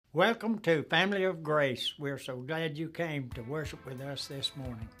Welcome to Family of Grace. We're so glad you came to worship with us this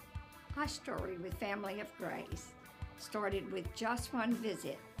morning. My story with Family of Grace started with just one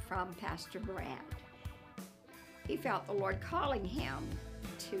visit from Pastor Brad. He felt the Lord calling him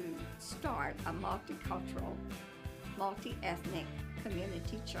to start a multicultural, multi-ethnic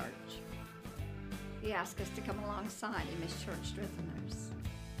community church. He asked us to come alongside him as church strengtheners.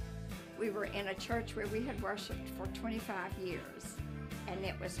 We were in a church where we had worshiped for 25 years, and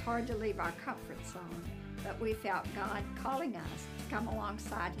it was hard to leave our comfort zone, but we felt God calling us to come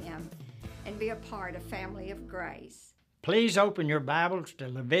alongside him and be a part of Family of Grace. Please open your Bibles to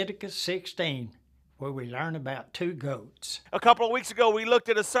Leviticus 16, where we learn about two goats. A couple of weeks ago, we looked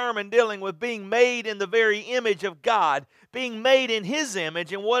at a sermon dealing with being made in the very image of God, being made in His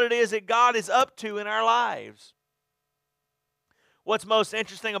image, and what it is that God is up to in our lives. What's most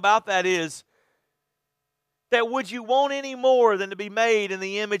interesting about that is that would you want any more than to be made in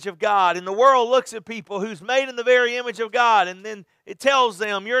the image of God? And the world looks at people who's made in the very image of God, and then it tells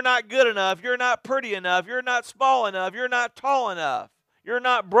them, you're not good enough, you're not pretty enough, you're not small enough, you're not tall enough, you're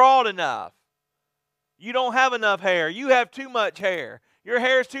not broad enough. You don't have enough hair. You have too much hair. Your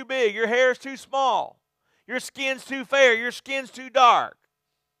hair's too big. Your hair's too small. Your skin's too fair. Your skin's too dark.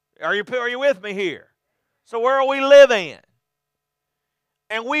 Are you with me here? So where are we living?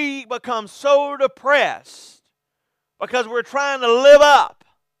 And we become so depressed because we're trying to live up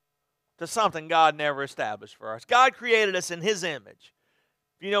to something God never established for us. God created us in His image.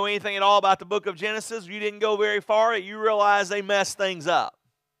 If you know anything at all about the book of Genesis, you didn't go very far, you realize they messed things up.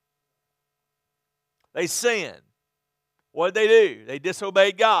 They sinned. What did they do? They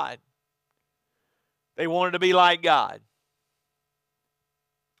disobeyed God. They wanted to be like God.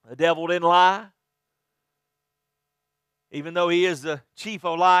 The devil didn't lie. Even though he is the chief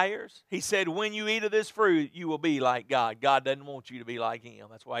of liars, he said, when you eat of this fruit, you will be like God. God doesn't want you to be like Him.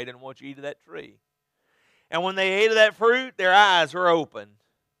 That's why He didn't want you to eat of that tree. And when they ate of that fruit, their eyes were opened,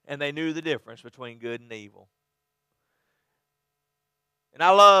 and they knew the difference between good and evil. And I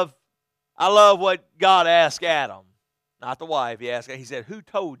love what God asked Adam, not the wife. He said, who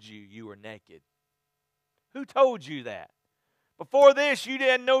told you you were naked? Who told you that? Before this, you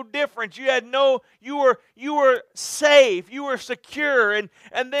had no difference. You were safe. You were secure. And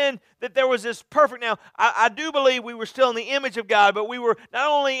then that there was this perfect. Now, I do believe we were still in the image of God, but we were not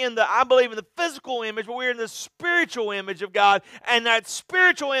only I believe in the physical image, but we were in the spiritual image of God. And that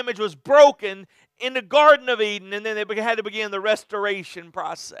spiritual image was broken in the Garden of Eden, and then they had to begin the restoration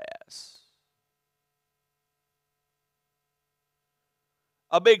process.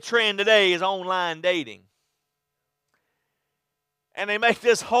 A big trend today is online dating. And they make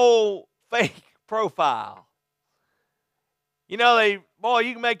this whole fake profile. You know, you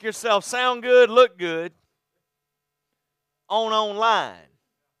can make yourself sound good, look good online.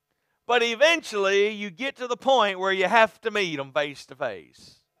 But eventually, you get to the point where you have to meet them face to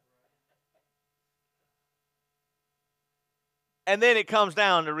face. And then it comes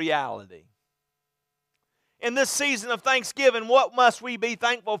down to reality. In this season of Thanksgiving, what must we be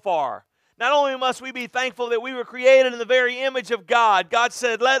thankful for? Not only must we be thankful that we were created in the very image of God. God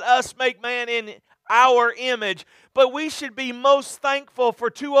said, let us make man in our image. But we should be most thankful for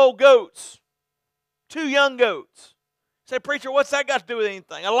two old goats. Two young goats. You say, preacher, what's that got to do with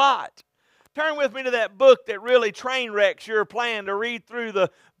anything? A lot. Turn with me to that book that really train wrecks your plan to read through the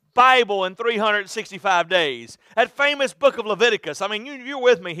Bible in 365 days. That famous book of Leviticus. I mean, you're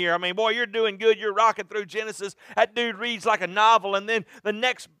with me here. I mean, boy, you're doing good. You're rocking through Genesis. That dude reads like a novel, and then the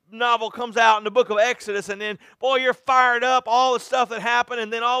next novel comes out in the book of Exodus, and then, boy, you're fired up, all the stuff that happened,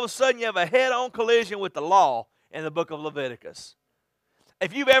 and then all of a sudden you have a head-on collision with the law in the book of Leviticus.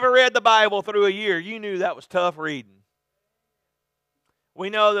 If you've ever read the Bible through a year, you knew that was tough reading. We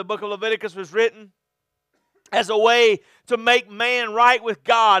know the book of Leviticus was written as a way to make man right with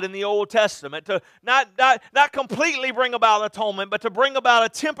God in the Old Testament, to not completely bring about atonement, but to bring about a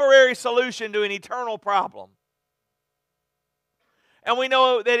temporary solution to an eternal problem. And we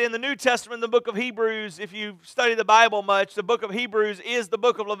know that in the New Testament, the book of Hebrews, if you've studied the Bible much, the book of Hebrews is the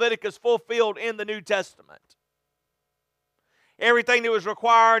book of Leviticus fulfilled in the New Testament. Everything that was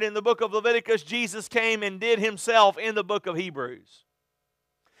required in the book of Leviticus, Jesus came and did Himself in the book of Hebrews.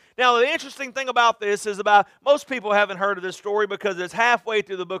 Now, the interesting thing about this is most people haven't heard of this story because it's halfway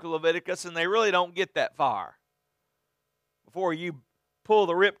through the book of Leviticus and they really don't get that far before you pull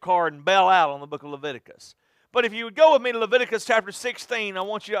the ripcord and bail out on the book of Leviticus. But if you would go with me to Leviticus chapter 16, I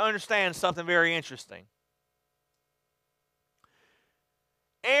want you to understand something very interesting.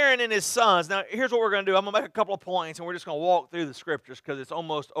 Aaron and his sons. Now, here's what we're going to do. I'm going to make a couple of points, and we're just going to walk through the scriptures because it's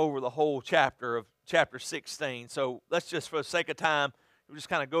almost over the whole chapter of chapter 16. So let's just, for the sake of time, We'll just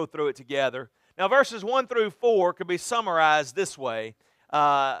kind of go through it together. Now, verses 1 through 4 could be summarized this way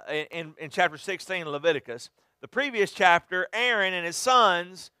in chapter 16 of Leviticus. The previous chapter, Aaron and his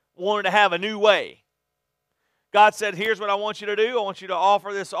sons wanted to have a new way. God said, here's what I want you to do. I want you to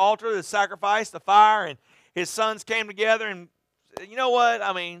offer this altar, this sacrifice, the fire. And his sons came together and, you know what?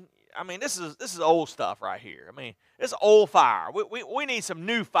 I mean, this is old stuff right here. I mean, this is old fire. We need some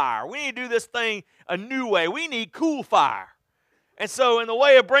new fire. We need to do this thing a new way. We need cool fire. And so in the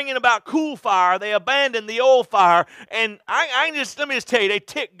way of bringing about cool fire, they abandoned the old fire. And let me just tell you, they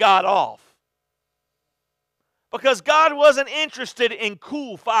ticked God off. Because God wasn't interested in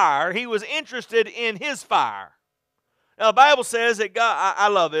cool fire. He was interested in his fire. Now, the Bible says that God, I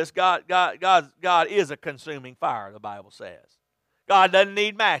love this, God is a consuming fire, the Bible says. God doesn't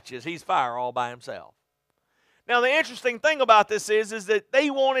need matches. He's fire all by himself. Now, the interesting thing about this is that they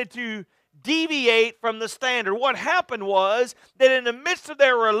wanted to deviate from the standard. What happened was that in the midst of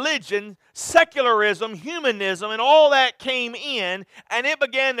their religion, secularism, humanism, and all that came in, and it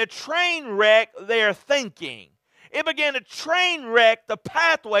began to train wreck their thinking. It began to train wreck the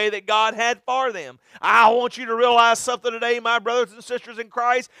pathway that God had for them. I want you to realize something today, my brothers and sisters in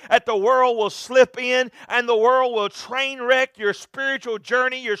Christ, that the world will slip in and the world will train wreck your spiritual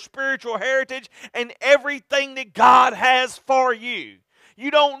journey, your spiritual heritage, and everything that God has for you. You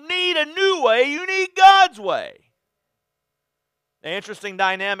don't need a new way, you need God's way. The interesting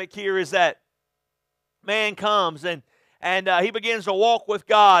dynamic here is that man comes and he begins to walk with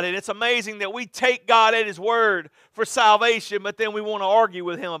God. And it's amazing that we take God at his word for salvation, but then we want to argue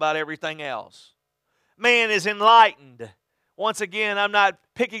with him about everything else. Man is enlightened. Once again, I'm not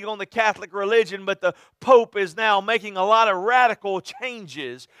picking on the Catholic religion, but the Pope is now making a lot of radical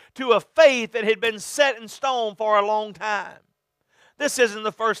changes to a faith that had been set in stone for a long time. This isn't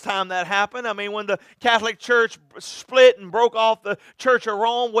the first time that happened. I mean, when the Catholic Church split and broke off the Church of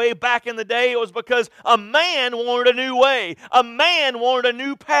Rome way back in the day, it was because a man wanted a new way. A man wanted a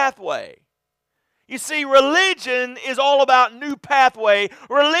new pathway. You see, religion is all about new pathway.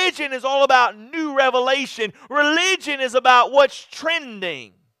 Religion is all about new revelation. Religion is about what's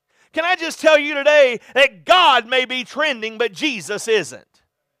trending. Can I just tell you today that God may be trending, but Jesus isn't?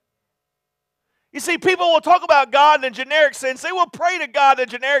 You see, people will talk about God in a generic sense. They will pray to God in a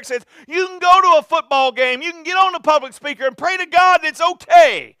generic sense. You can go to a football game. You can get on the public speaker and pray to God, and it's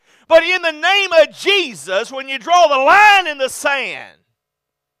okay. But in the name of Jesus, when you draw the line in the sand,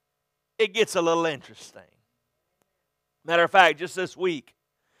 it gets a little interesting. Matter of fact, just this week,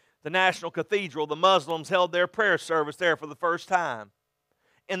 the National Cathedral, the Muslims held their prayer service there for the first time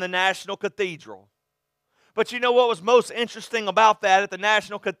in the National Cathedral. But you know what was most interesting about that at the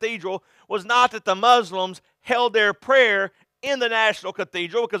National Cathedral was not that the Muslims held their prayer in the National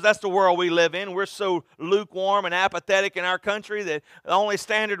Cathedral, because that's the world we live in. We're so lukewarm and apathetic in our country that the only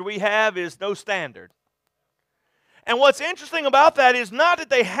standard we have is no standard. And what's interesting about that is not that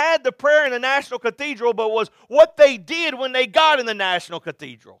they had the prayer in the National Cathedral, but was what they did when they got in the National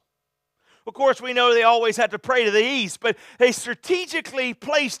Cathedral. Of course, we know they always had to pray to the east, but they strategically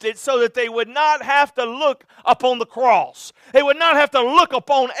placed it so that they would not have to look upon the cross. They would not have to look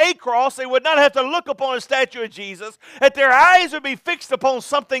upon a cross. They would not have to look upon a statue of Jesus. That their eyes would be fixed upon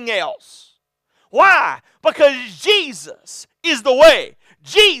something else. Why? Because Jesus is the way.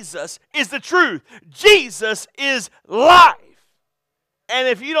 Jesus is the truth. Jesus is life. And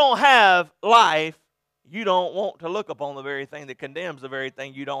if you don't have life, you don't want to look upon the very thing that condemns the very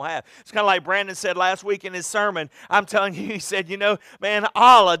thing you don't have. It's kind of like Brandon said last week in his sermon. I'm telling you, he said, you know, man,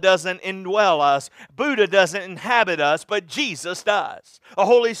 Allah doesn't indwell us. Buddha doesn't inhabit us, but Jesus does. The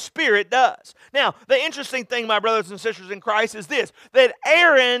Holy Spirit does. Now, the interesting thing, my brothers and sisters in Christ, is this, that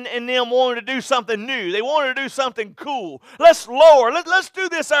Aaron and them wanted to do something new. They wanted to do something cool. Let's do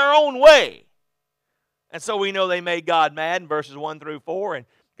this our own way. And so we know they made God mad in verses 1 through 4, and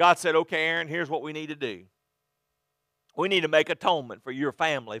God said, okay, Aaron, here's what we need to do. We need to make atonement for your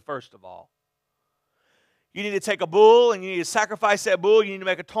family, first of all. You need to take a bull and you need to sacrifice that bull. You need to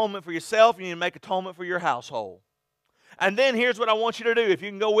make atonement for yourself. You need to make atonement for your household. And then here's what I want you to do. If you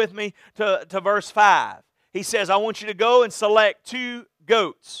can go with me to verse 5. He says, I want you to go and select 2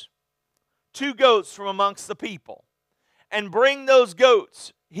 goats. 2 goats from amongst the people. And bring those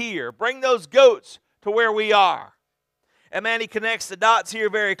goats here. Bring those goats to where we are. And man, he connects the dots here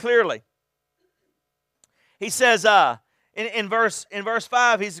very clearly. He says in verse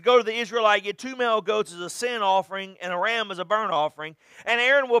 5, he says, go to the Israelite, get 2 male goats as a sin offering and a ram as a burnt offering. And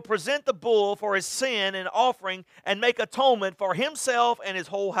Aaron will present the bull for his sin and offering and make atonement for himself and his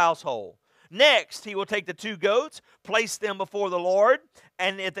whole household. Next, he will take the 2 goats, place them before the Lord,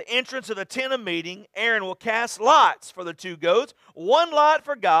 and at the entrance of the tent of meeting, Aaron will cast lots for the 2 goats, 1 lot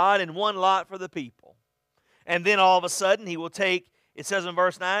for God and 1 lot for the people. And then all of a sudden, he will take, it says in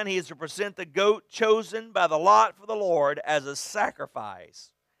verse 9, he is to present the goat chosen by the lot for the Lord as a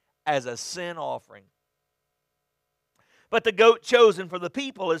sacrifice, as a sin offering. But the goat chosen for the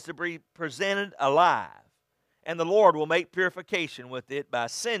people is to be presented alive, and the Lord will make purification with it by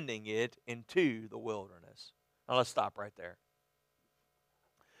sending it into the wilderness. Now let's stop right there.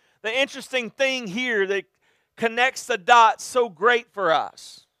 The interesting thing here that connects the dots so great for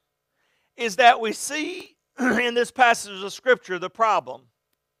us is that we see in this passage of Scripture the problem,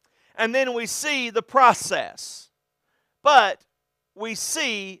 and then we see the process, but we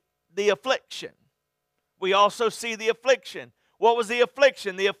see the affliction. We also see the affliction. What was the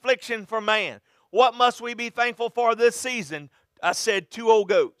affliction? The affliction for man. What must we be thankful for this season? I said 2 old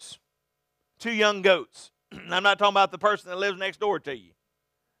goats, 2 young goats. I'm not talking about the person that lives next door to you.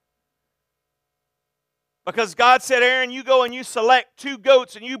 Because God said, Aaron, you go and you select 2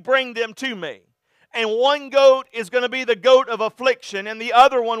 goats and you bring them to me. And 1 goat is going to be the goat of affliction, and the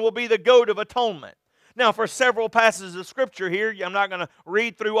other one will be the goat of atonement. Now, for several passages of Scripture here, I'm not going to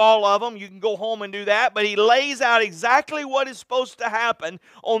read through all of them. You can go home and do that. But he lays out exactly what is supposed to happen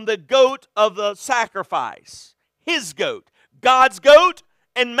on the goat of the sacrifice. His goat. God's goat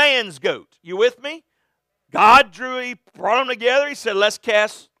and man's goat. You with me? God he brought them together. He said, let's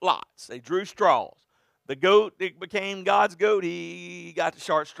cast lots. They drew straws. The goat that became God's goat, he got the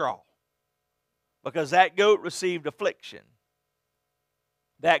short straw. Because that goat received affliction.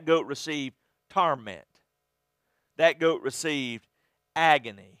 That goat received torment. That goat received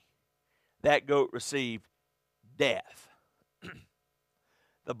agony. That goat received death.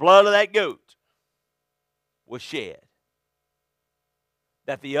 The blood of that goat was shed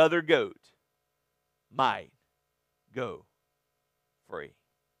that the other goat might go free.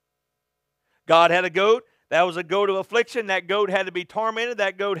 God had a goat. That was a goat of affliction. That goat had to be tormented.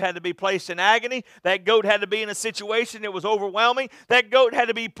 That goat had to be placed in agony. That goat had to be in a situation that was overwhelming. That goat had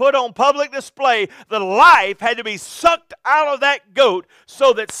to be put on public display. The life had to be sucked out of that goat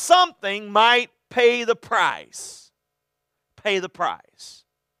so that something might pay the price. Pay the price.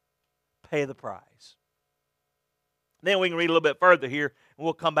 Pay the price. Then we can read a little bit further here, and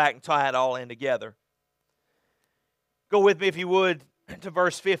we'll come back and tie it all in together. Go with me, if you would, to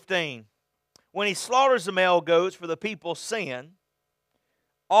verse 15. When he slaughters the male goats for the people's sin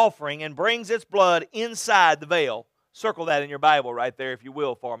offering and brings its blood inside the veil. Circle that in your Bible right there, if you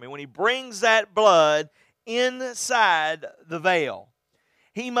will, for me. When he brings that blood inside the veil,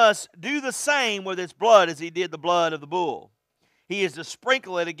 he must do the same with its blood as he did the blood of the bull. He is to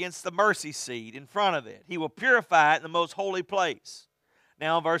sprinkle it against the mercy seat in front of it. He will purify it in the most holy place.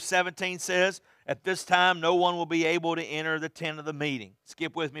 Now, verse 17 says, at this time, no one will be able to enter the tent of the meeting.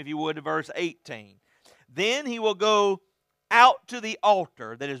 Skip with me, if you would, to verse 18. Then he will go out to the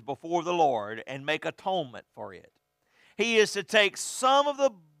altar that is before the Lord and make atonement for it. He is to take some of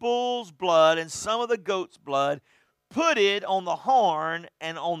the bull's blood and some of the goat's blood, put it on the horn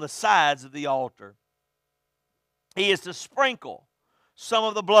and on the sides of the altar. He is to sprinkle some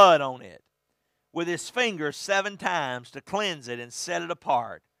of the blood on it with his fingers 7 times to cleanse it and set it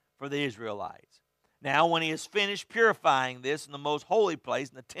apart for the Israelites. Now, when he has finished purifying this in the most holy place,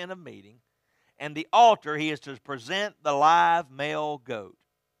 in the tent of meeting, and the altar, he is to present the live male goat.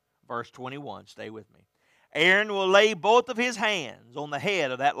 Verse 21, stay with me. Aaron will lay both of his hands on the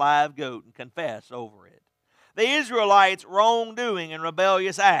head of that live goat and confess over it the Israelites' wrongdoing and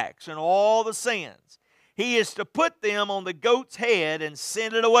rebellious acts and all the sins. He is to put them on the goat's head and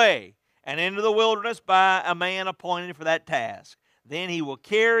send it away and into the wilderness by a man appointed for that task. Then he will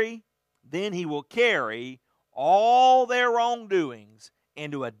carry all their wrongdoings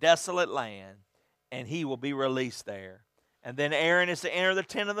into a desolate land, and he will be released there. And then Aaron is to enter the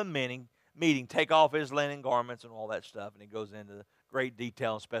tent of the meeting, take off his linen garments and all that stuff, and he goes into the great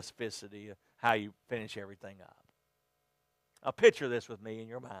detail and specificity of how you finish everything up. Now picture this with me in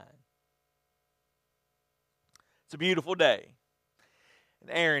your mind. It's a beautiful day, and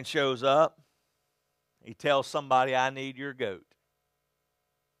Aaron shows up. He tells somebody, I need your goat.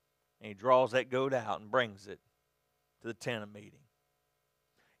 And he draws that goat out and brings it to the tent of meeting.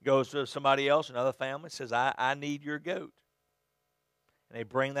 He goes to somebody else, another family, says, I need your goat. And they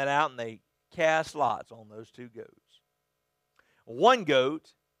bring that out and they cast lots on those 2 goats. One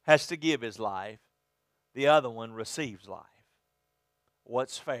goat has to give his life. The other one receives life.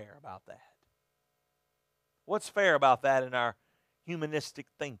 What's fair about that? What's fair about that in our humanistic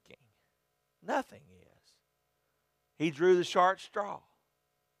thinking? Nothing is. He drew the short straw.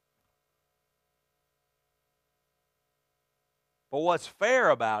 But what's fair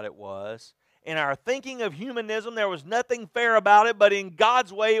about it was, in our thinking of humanism, there was nothing fair about it, but in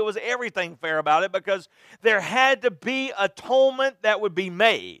God's way, it was everything fair about it, because there had to be atonement that would be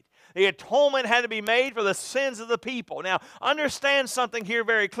made. The atonement had to be made for the sins of the people. Now, understand something here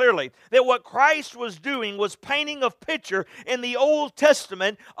very clearly, that what Christ was doing was painting a picture in the Old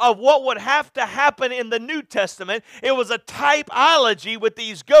Testament of what would have to happen in the New Testament. It was a typology with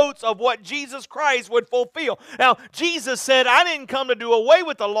these goats of what Jesus Christ would fulfill. Now, Jesus said, I didn't come to do away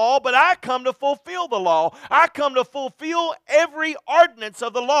with the law, but I come to fulfill the law. I come to fulfill every ordinance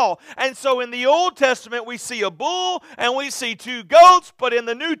of the law. And so in the Old Testament, we see a bull and we see 2 goats, but in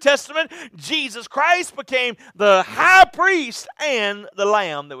the New Testament, Jesus Christ became the high priest and the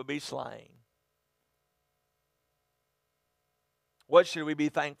lamb that would be slain. What should we be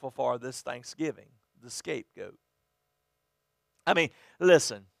thankful for this Thanksgiving? The scapegoat. I mean,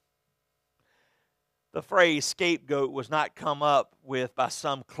 listen. The phrase scapegoat was not come up with by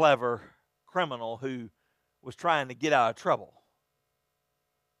some clever criminal who was trying to get out of trouble.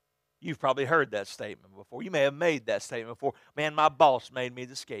 You've probably heard that statement before. You may have made that statement before. Man, my boss made me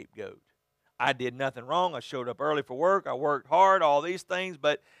the scapegoat. I did nothing wrong. I showed up early for work. I worked hard, all these things,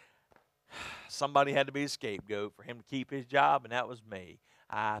 but somebody had to be a scapegoat for him to keep his job, and that was me.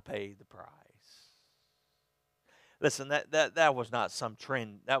 I paid the price. Listen, that was not some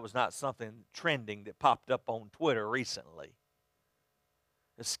trend. That was not something trending that popped up on Twitter recently.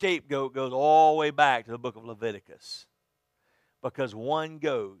 The scapegoat goes all the way back to the book of Leviticus, because one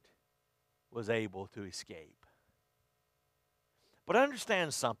goat was able to escape. But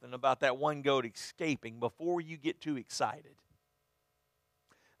understand something about that one goat escaping before you get too excited.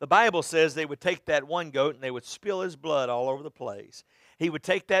 The Bible says they would take that one goat and they would spill his blood all over the place. He would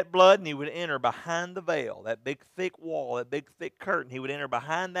take that blood and he would enter behind the veil, that big thick wall, that big thick curtain. He would enter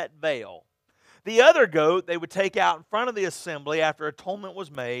behind that veil. The other goat they would take out in front of the assembly after atonement was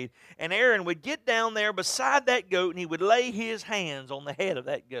made, and Aaron would get down there beside that goat and he would lay his hands on the head of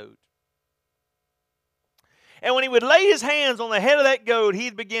that goat. And when he would lay his hands on the head of that goat,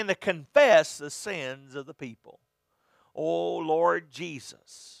 he'd begin to confess the sins of the people. Oh, Lord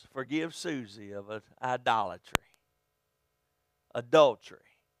Jesus, forgive Susie of idolatry, adultery,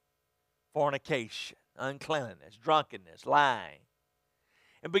 fornication, uncleanness, drunkenness, lying.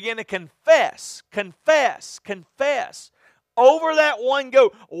 And begin to confess over that one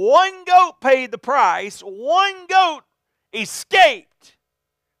goat. One goat paid the price. One goat escaped.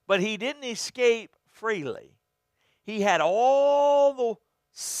 But he didn't escape freely. He had all the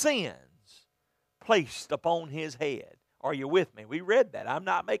sins placed upon his head. Are you with me? We read that. I'm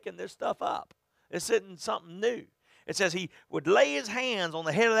not making this stuff up. This isn't something new. It says he would lay his hands on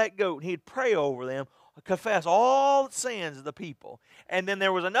the head of that goat and he'd pray over them, confess all the sins of the people. And then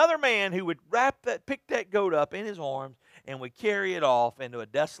there was another man who would pick that goat up in his arms and would carry it off into a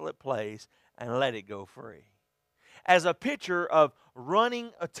desolate place and let it go free. As a picture of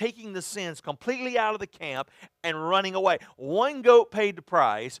taking the sins completely out of the camp and running away. One goat paid the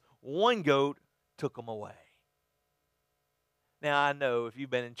price, one goat took them away. Now, I know if you've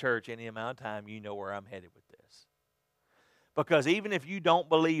been in church any amount of time, you know where I'm headed with this. Because even if you don't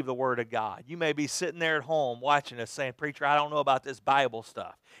believe the Word of God, you may be sitting there at home watching us saying, Preacher, I don't know about this Bible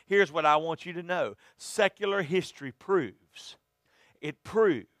stuff. Here's what I want you to know. Secular history proves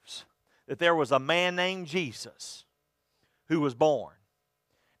that there was a man named Jesus who was born.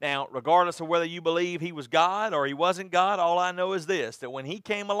 Now, regardless of whether you believe he was God or he wasn't God, all I know is this, that when he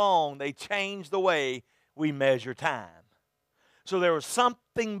came along, they changed the way we measure time. So there was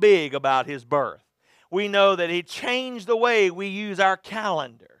something big about his birth. We know that it changed the way we use our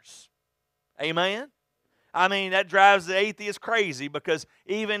calendars. Amen? I mean, that drives the atheist crazy because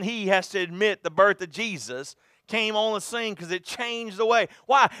even he has to admit the birth of Jesus came on the scene because it changed the way.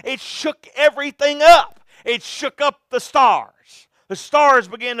 Why? It shook everything up. It shook up the stars. The stars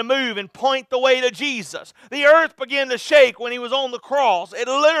began to move and point the way to Jesus. The earth began to shake when he was on the cross. It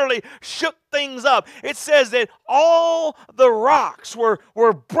literally shook things up. It says that all the rocks were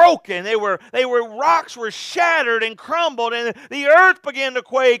broken. Rocks were shattered and crumbled, and the earth began to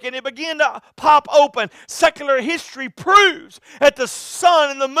quake and it began to pop open. Secular history proves that the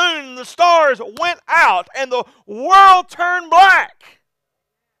sun and the moon and the stars went out and the world turned black.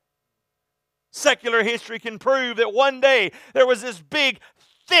 Secular history can prove that one day there was this big,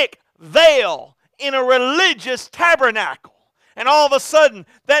 thick veil in a religious tabernacle. And all of a sudden,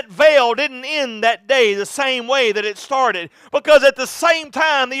 that veil didn't end that day the same way that it started. Because at the same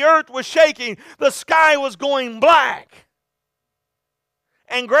time the earth was shaking, the sky was going black.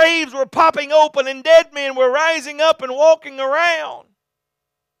 And graves were popping open and dead men were rising up and walking around.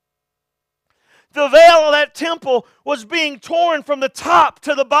 The veil of that temple was being torn from the top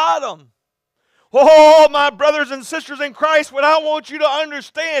to the bottom. Oh, my brothers and sisters in Christ, what I want you to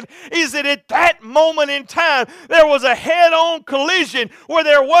understand is that at that moment in time, there was a head-on collision where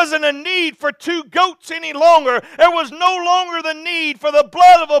there wasn't a need for two goats any longer. There was no longer the need for the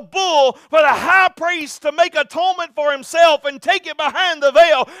blood of a bull for the high priest to make atonement for himself and take it behind the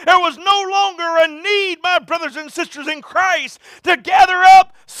veil. There was no longer a need, my brothers and sisters in Christ, to gather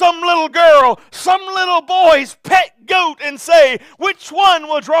up some little girl, some little boy's pet goat and say, which one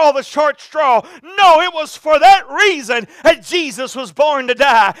will draw the short straw? No, it was for that reason that Jesus was born to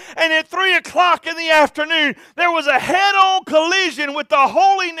die. And at 3 o'clock in the afternoon, there was a head-on collision with the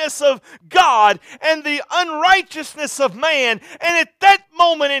holiness of God and the unrighteousness of man. And at that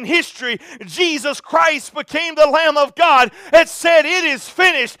moment in history, Jesus Christ became the Lamb of God that said, it is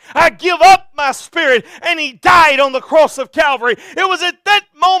finished. I give up my spirit. And He died on the cross of Calvary. It was at that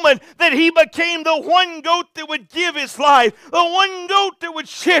moment that He became the one goat that would give His life, the one goat that would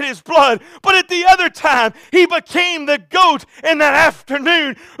shed His blood. But at the other time, He became the goat in that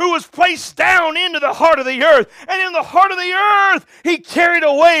afternoon who was placed down into the heart of the earth. And in the heart of the earth, He carried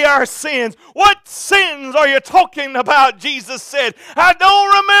away our sins. What sins are you talking about? Jesus said, I don't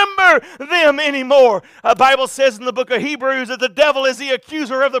remember them anymore. The Bible says in the book of Hebrews that the devil is the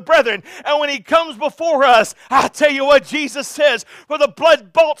accuser of the brethren. And when he comes before us, I tell you what Jesus says, for the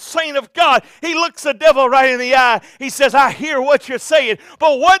blood-bought saint of God, he looks the devil right in the eye. He says, I hear what you're saying,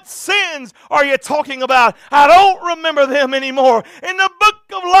 but what sins are you talking about? I don't remember them anymore. In the book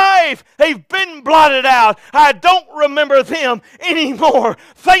of life, they've been blotted out. I don't remember them anymore.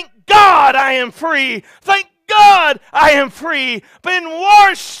 Thank God I am free. Thank God I am free. Been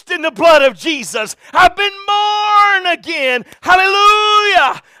washed in the blood of Jesus. I've been born again.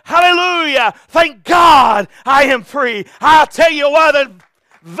 Hallelujah. Hallelujah. Thank God I am free. I'll tell you why the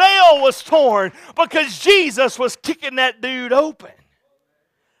veil was torn. Because Jesus was kicking that dude open.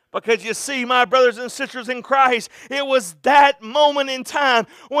 Because you see, my brothers and sisters in Christ, it was that moment in time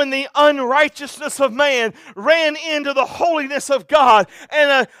when the unrighteousness of man ran into the holiness of God,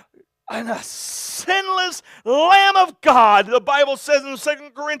 and a sinless Lamb of God, the Bible says in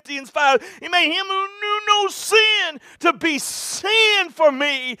 2 Corinthians 5, He made Him who knew no sin to be sin for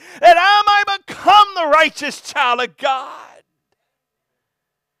me, that I might become the righteous child of God.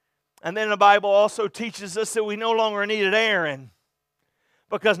 And then the Bible also teaches us that we no longer needed Aaron.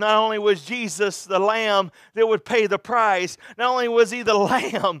 Because not only was Jesus the Lamb that would pay the price, not only was He the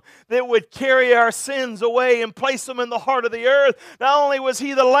Lamb that would carry our sins away and place them in the heart of the earth, not only was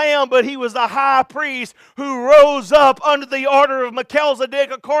He the Lamb, but He was the high priest who rose up under the order of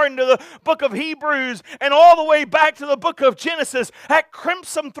Melchizedek according to the book of Hebrews and all the way back to the book of Genesis. That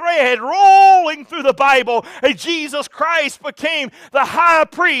crimson thread rolling through the Bible, and Jesus Christ became the high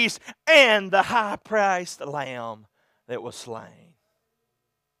priest and the high priced Lamb that was slain.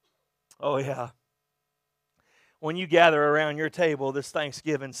 Oh, yeah. When you gather around your table this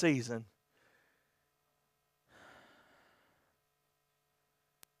Thanksgiving season,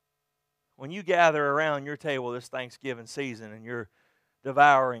 when you gather around your table this Thanksgiving season and you're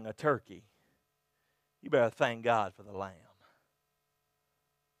devouring a turkey, you better thank God for the lamb.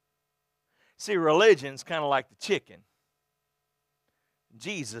 See, religion's kind of like the chicken.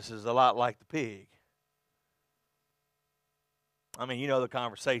 Jesus is a lot like the pig. I mean, you know the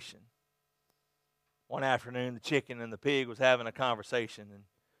conversation. One afternoon, the chicken and the pig was having a conversation, and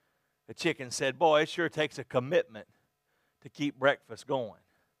the chicken said, boy, it sure takes a commitment to keep breakfast going.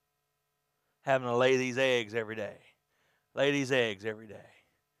 Having to lay these eggs every day. Lay these eggs every day.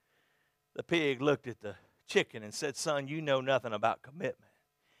 The pig looked at the chicken and said, son, you know nothing about commitment.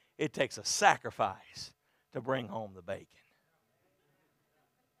 It takes a sacrifice to bring home the bacon.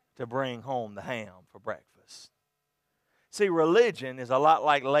 To bring home the ham for breakfast. See, religion is a lot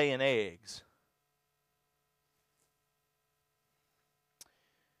like laying eggs.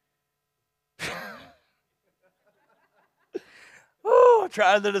 Oh, I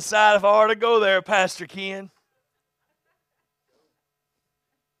tried to decide if I ought to go there, Pastor Ken.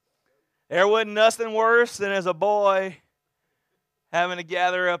 There wasn't nothing worse than as a boy having to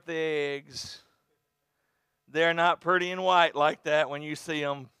gather up the eggs. They're not pretty and white like that when you see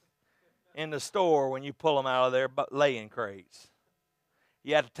them in the store when you pull them out of their laying crates.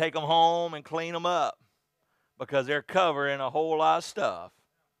 You have to take them home and clean them up because they're covered in a whole lot of stuff.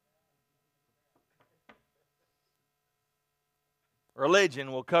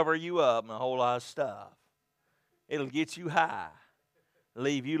 Religion will cover you up in a whole lot of stuff. It'll get you high,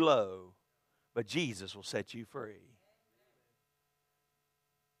 leave you low, but Jesus will set you free.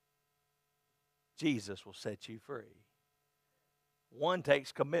 Jesus will set you free. One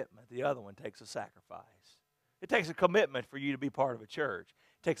takes commitment. The other one takes a sacrifice. It takes a commitment for you to be part of a church.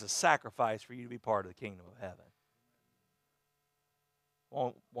 It takes a sacrifice for you to be part of the kingdom of heaven.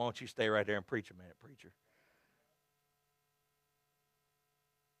 Why don't you stay right there and preach a minute, preacher?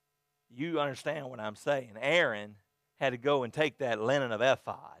 You understand what I'm saying. Aaron had to go and take that linen of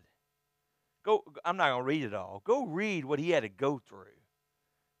ephod. I'm not going to read it all. Go read what he had to go through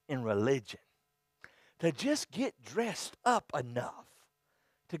in religion to just get dressed up enough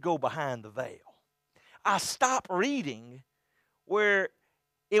to go behind the veil. I stopped reading where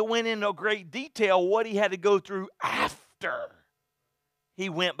it went into great detail what he had to go through after he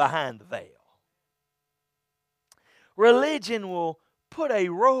went behind the veil. Religion will put a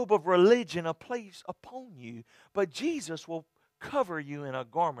robe of religion, a place upon you, but Jesus will cover you in a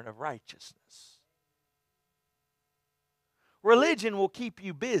garment of righteousness. Religion will keep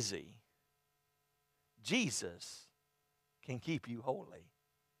you busy. Jesus can keep you holy.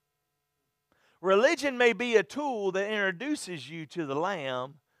 Religion may be a tool that introduces you to the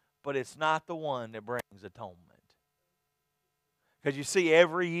Lamb, but it's not the one that brings atonement. Because you see,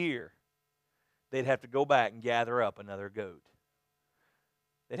 every year, they'd have to go back and gather up another goat.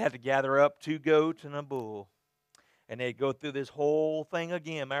 They'd have to gather up 2 goats and a bull. And they'd go through this whole thing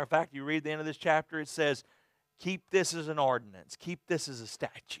again. Matter of fact, you read the end of this chapter, it says, keep this as an ordinance. Keep this as a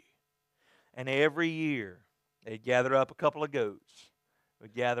statute. And every year, they'd gather up a couple of goats.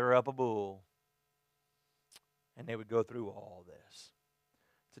 They'd gather up a bull. And they would go through all this.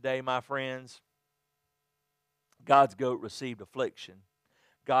 Today, my friends, God's goat received affliction.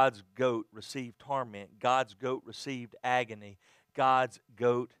 God's goat received torment. God's goat received agony. God's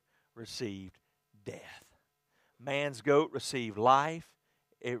goat received death. Man's goat received life.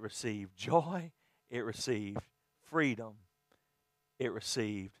 It received joy. It received freedom. It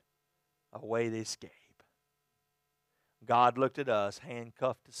received a way to escape. God looked at us,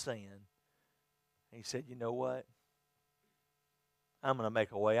 handcuffed to sin. He said, you know what? I'm going to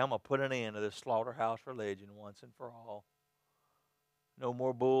make a way. I'm going to put an end to this slaughterhouse religion once and for all. No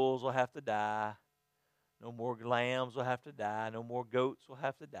more bulls will have to die. No more lambs will have to die. No more goats will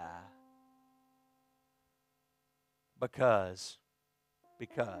have to die. Because,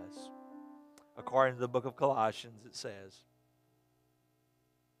 according to the book of Colossians, it says,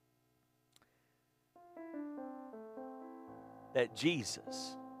 that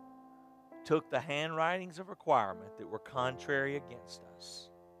Jesus took the handwritings of requirement that were contrary against us,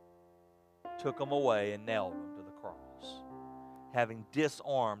 took them away and nailed them to the cross, having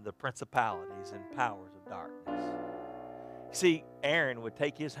disarmed the principalities and powers of darkness. See, Aaron would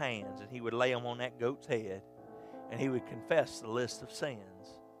take his hands and he would lay them on that goat's head, and he would confess the list of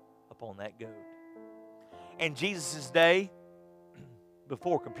sins upon that goat. In Jesus' day,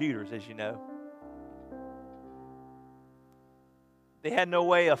 before computers, as you know, they had no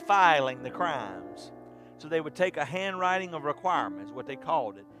way of filing the crimes. So they would take a handwriting of requirements, what they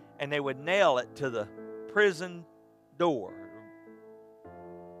called it, and they would nail it to the prison door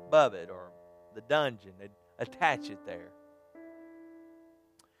above it, or the dungeon. They'd attach it there.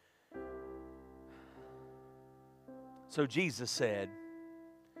 So Jesus said,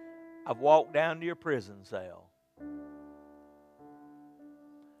 I've walked down to your prison cell.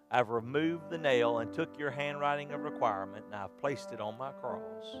 I've removed the nail and took your handwriting of requirement, and I've placed it on my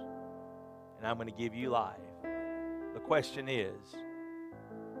cross. And I'm going to give you life. The question is,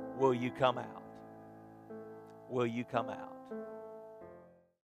 will you come out? Will you come out?